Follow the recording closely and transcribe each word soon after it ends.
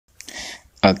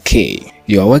Okay,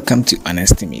 you are welcome to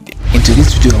Honesty Media. In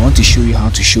today's video, I want to show you how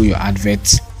to show your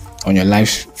adverts on your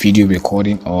live video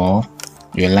recording or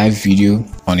your live video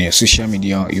on your social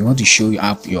media. You want to show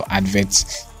up your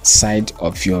adverts side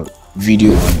of your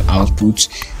video on output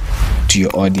to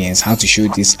your audience. How to show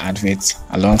this advert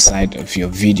alongside of your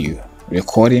video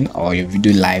recording or your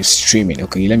video live streaming.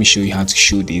 Okay, let me show you how to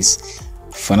show this.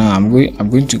 For now, I'm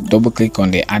going to double click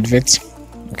on the advert.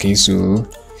 Okay, so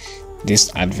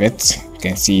this advert, you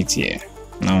can see it here.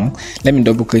 Now let me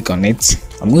double click on it.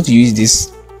 I'm going to use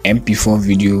this MP4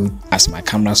 video as my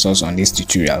camera source on this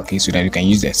tutorial, okay, so that you can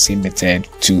use the same method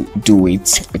to do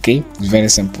it. Okay, it's very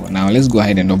simple. Now let's go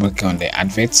ahead and double click on the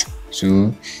advert.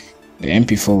 So the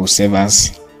MP4 will serve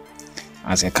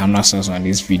as a camera source on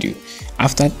this video.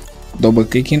 After double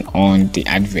clicking on the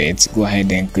advert, go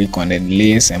ahead and click on the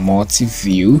layers and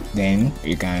multi-view. Then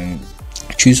you can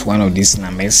choose one of these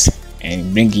numbers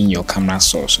and bring in your camera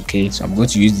source. Okay, so I'm going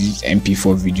to use this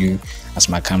MP4 video as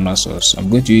my camera source. I'm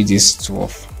going to use this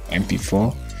 12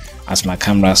 MP4 as my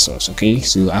camera source. Okay,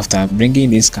 so after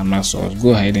bringing this camera source, go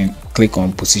ahead and click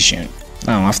on position.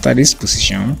 Now after this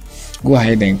position, go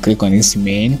ahead and click on this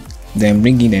main, then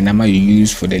bring in the number you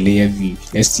use for the layer view.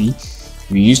 Let's see,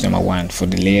 we use number 1 for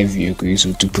the layer view. Okay,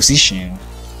 so to position,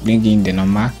 bring in the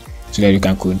number so that you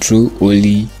can control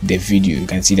only the video. You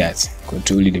can see that,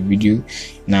 control only the video.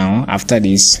 Now after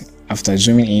this, after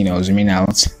zooming in or zooming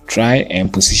out, try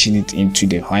and position it into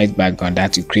the white background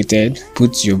that you created.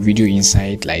 Put your video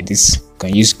inside like this. You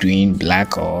can use green,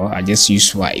 black, or I just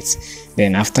use white.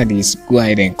 Then after this, go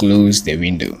ahead and close the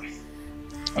window.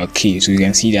 Okay, so you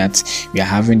can see that we are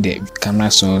having the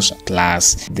camera source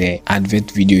plus the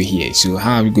advert video here. So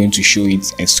how are we going to show it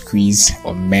and squeeze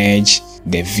or merge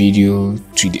the video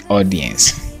to the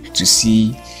audience to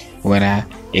see whether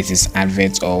it is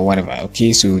advert or whatever?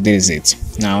 Okay, so there is it.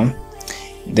 Now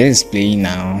that is playing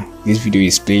now. This video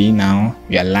is playing now.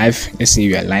 We are live. Let's say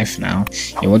we are live now.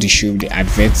 You want to show the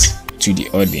advert to the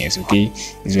audience. Okay,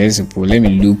 it's very simple. Let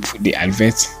me loop the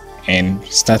advert and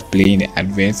start playing the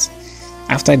advert.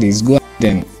 After this, go ahead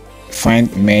and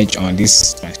find merge on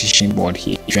this transition board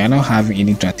here. If you are not having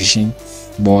any transition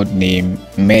board name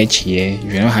merge here,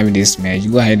 if you're not having this merge,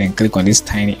 go ahead and click on this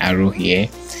tiny arrow here,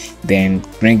 then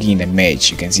bring in the merge.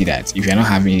 You can see that if you're not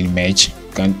having any merge,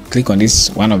 you can click on this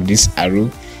one of this arrow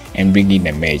and bring in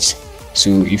the merge.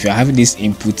 So if you're having this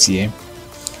input here,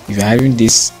 if you're having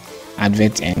this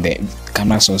advert and the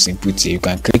camera source input here, you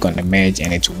can click on the merge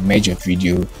and it will merge your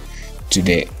video to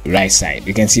the right side.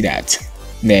 You can see that.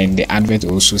 Then the advert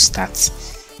also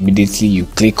starts immediately you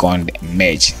click on the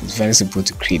merge. It's very simple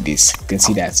to create this. You can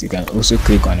see that. You can also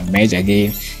click on the merge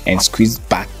again and squeeze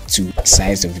back to the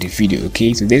size of the video.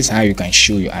 Okay, so this is how you can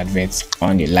show your adverts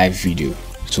on your live video.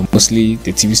 So mostly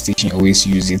the TV station always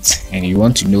use it, and you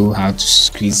want to know how to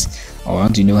squeeze or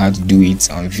want to know how to do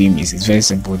it on vMix. It's very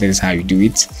simple. That is how you do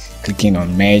it. Clicking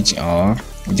on merge, or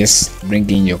just bring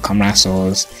in your camera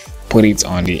source, put it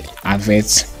on the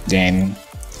advert, then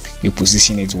you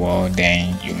position it well,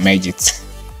 then you merge it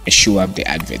and show up the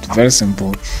advert. Very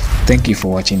simple. Thank you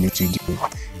for watching this video.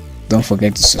 Don't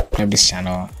forget to subscribe this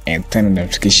channel and turn on the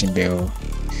notification bell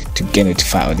to get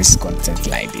notified of this content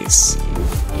like this.